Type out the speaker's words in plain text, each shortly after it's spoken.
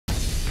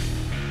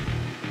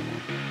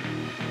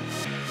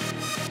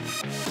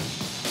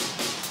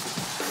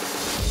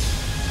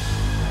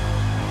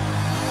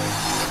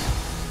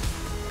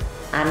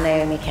I'm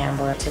Naomi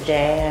Campbell.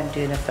 Today I'm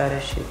doing a photo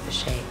shoot for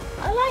Shape.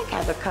 I like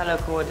how the color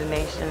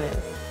coordination is.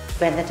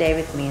 Spend the day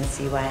with me and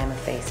see why I'm a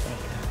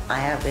Facemaker. I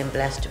have been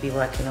blessed to be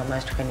working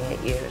almost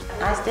 28 years.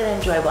 I still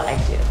enjoy what I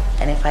do,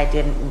 and if I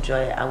didn't enjoy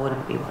it, I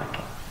wouldn't be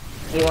working.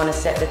 You want to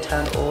set the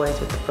tone always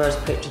with the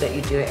first picture, that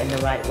you do it in the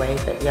right way,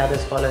 that the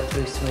others follow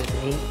through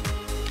smoothly.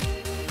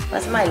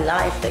 That's my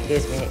life that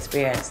gives me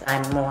experience.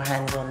 I'm more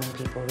hands-on than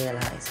people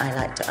realize. I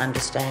like to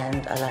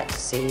understand, I like to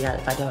see.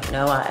 If I don't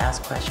know, I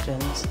ask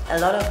questions. A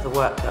lot of the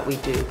work that we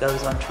do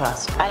goes on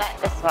trust. I like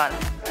this one.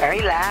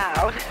 Very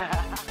loud.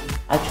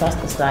 I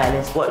trust the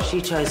stylist. What she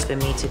chose for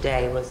me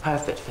today was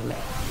perfect for me.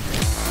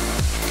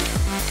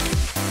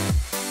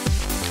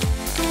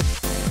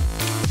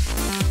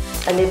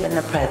 I live in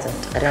the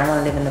present. I don't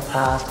want to live in the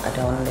past. I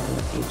don't want to live in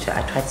the future.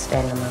 I try to stay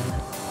in the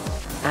moment.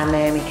 I'm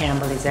Naomi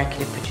Campbell,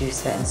 executive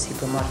producer and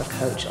supermodel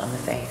coach on The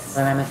Face,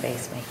 and I'm a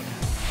Facemaker.